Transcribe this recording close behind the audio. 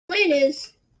plan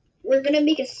is we're gonna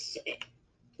make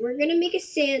a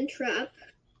sand trap.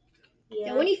 Yeah.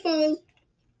 And when he falls,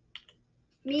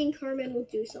 me and Carmen will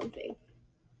do something.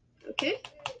 Okay?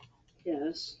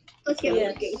 Yes. Let's get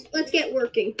Yes. working. Let's get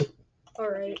working. All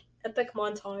right. Epic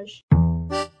montage.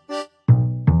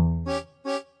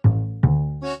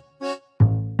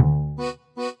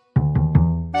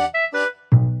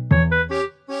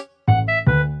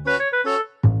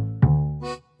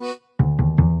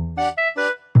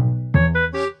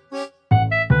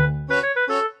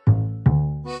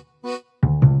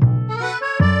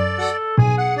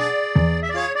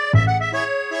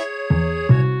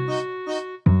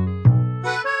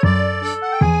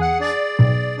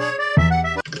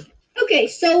 Okay,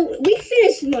 so we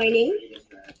finished mining.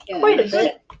 Yeah. Quite a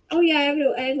bit. Oh yeah, I have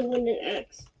a wooden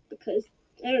axe because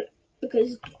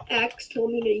Axe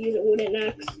told me to use a wooden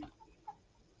axe.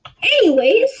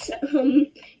 Anyways,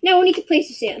 now we need to place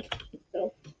the sand.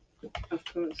 Of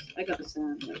course. I got the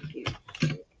sand right here.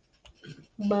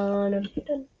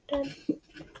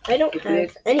 I don't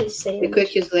have any The sand.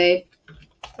 quick is laid.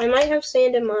 I might have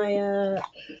sand in my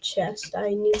chest.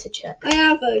 I need to check. I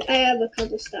have a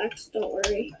couple stacks. Don't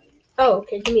worry. Oh,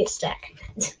 okay. Give me a stack.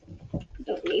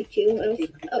 Don't need to.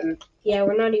 Yeah,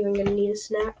 we're not even gonna need a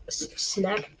stack.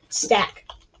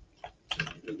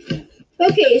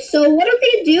 Okay, so what I'm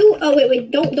gonna do? Oh wait,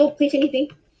 don't place anything.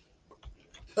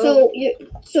 So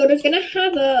there's gonna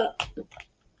have a.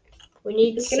 We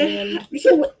need It's gonna sand.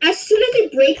 so as soon as I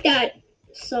break that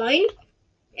sign,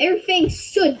 everything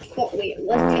should fall. Wait,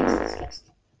 let's test this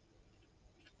test.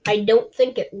 I don't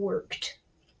think it worked.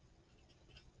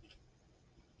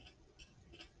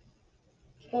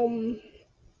 Oh,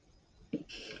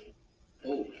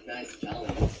 nice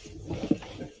challenge.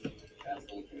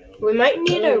 We might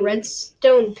need a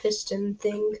redstone piston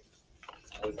thing.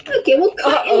 Okay, we'll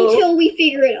cut until we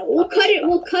figure it out. We'll cut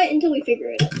until we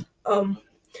figure it out.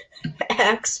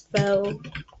 Axe fell.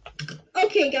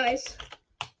 Okay, guys.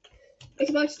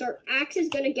 It's about to start. Axe is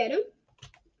gonna get him,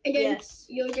 and then Yes.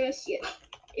 you're gonna see it.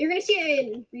 You're gonna see it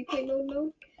in replay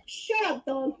mode. Shut up,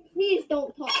 dog. Please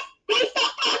don't talk. Please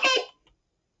stop talking.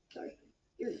 Sorry.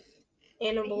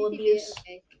 Animal abuse.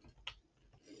 Okay.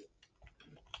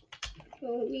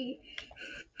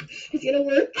 It's gonna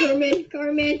work,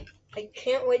 Carmen. I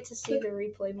can't wait to see the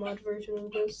replay mod version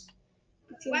of this.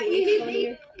 It's gonna be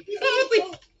funnier.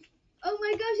 Oh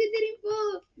my gosh, it didn't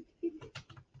fall.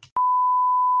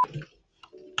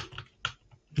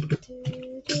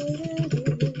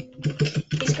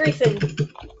 He's griefing.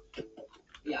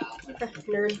 Yeah.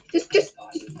 Nerd. Just.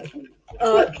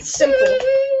 Simple.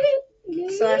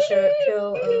 Slash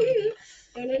kill.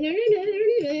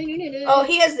 Oh,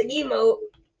 he has the emote.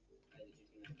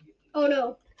 Oh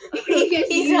no.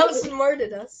 He's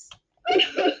outsmarted us.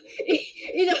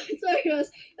 He's outsmarted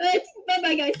us. Bye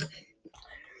bye, guys.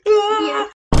 Ah!